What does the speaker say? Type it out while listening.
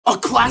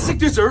classic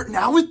dessert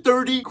now with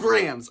 30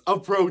 grams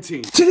of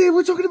protein. Today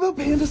we're talking about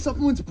Panda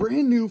Supplement's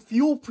brand new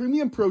Fuel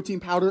Premium Protein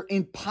Powder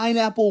in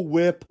Pineapple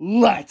Whip.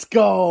 Let's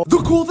go. The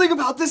cool thing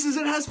about this is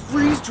it has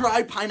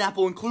freeze-dried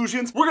pineapple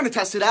inclusions. We're gonna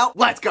test it out.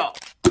 Let's go.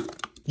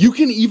 You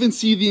can even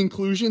see the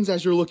inclusions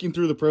as you're looking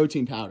through the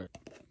protein powder.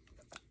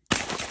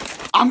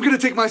 I'm gonna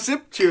take my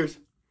sip. Cheers.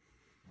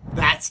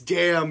 That's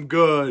damn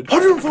good.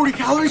 140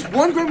 calories,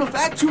 1 gram of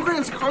fat, 2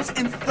 grams of carbs,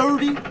 and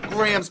 30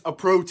 grams of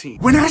protein.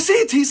 When I say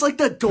it tastes like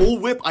the Dole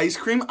Whip ice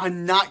cream,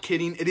 I'm not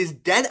kidding. It is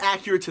dead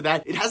accurate to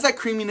that. It has that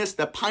creaminess,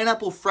 that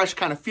pineapple fresh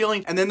kind of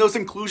feeling, and then those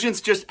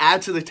inclusions just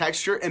add to the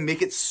texture and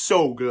make it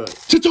so good.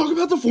 To talk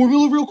about the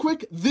formula real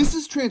quick, this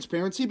is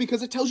transparency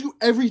because it tells you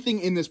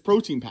everything in this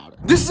protein powder.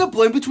 This is a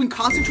blend between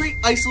concentrate,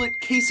 isolate,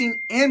 casein,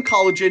 and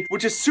collagen,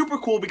 which is super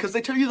cool because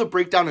they tell you the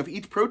breakdown of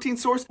each protein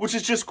source, which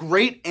is just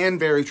great and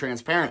very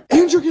transparent.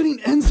 And you're getting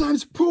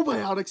enzymes,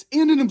 probiotics,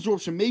 and an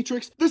absorption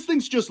matrix. This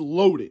thing's just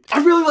loaded.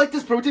 I really like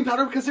this protein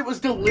powder because it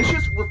was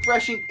delicious,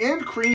 refreshing, and creamy.